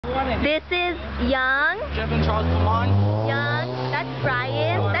This is Young. Kevin, Charles, come on. Young. That's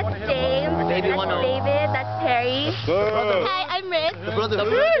Bryan. That's James. That's David. That's Terry. Hi, I'm Rick. The Brotherhood.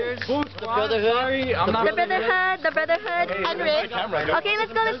 The Brotherhood. The Brotherhood. I'm Rick. Okay, let's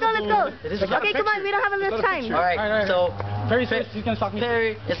go. Okay, come on. We don't have enough time. Alright, so Perry says you can suck me.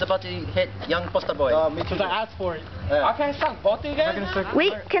 Perry is about to hit young poster boy. Me too. I asked for it. I can suck both of you guys.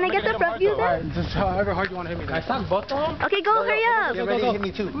 Wait, can I get the front view Alright, then? just however hard you want to hit me. I suck both of them. Okay, go. Hurry up. Get ready to hit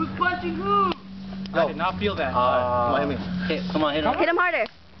me too. Who's punching who? I did not feel that. Come on, hit me. Come on, hit him. Hit him harder.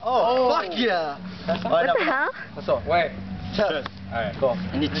 Oh, fuck yeah! What the hell? What's up? Wait. Alright, go.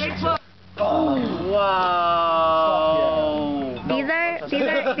 Wow.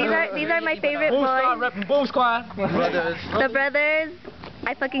 These are my favorite boys. Boom squad. The brothers.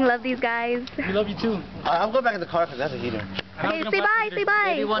 I fucking love these guys. We love you too. I'm going back in the car because that's a heater. Okay, say bye. Say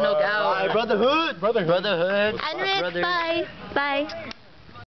bye. Maybe one no doubt. Brotherhood. Brotherhood. And Rick, bye. Bye.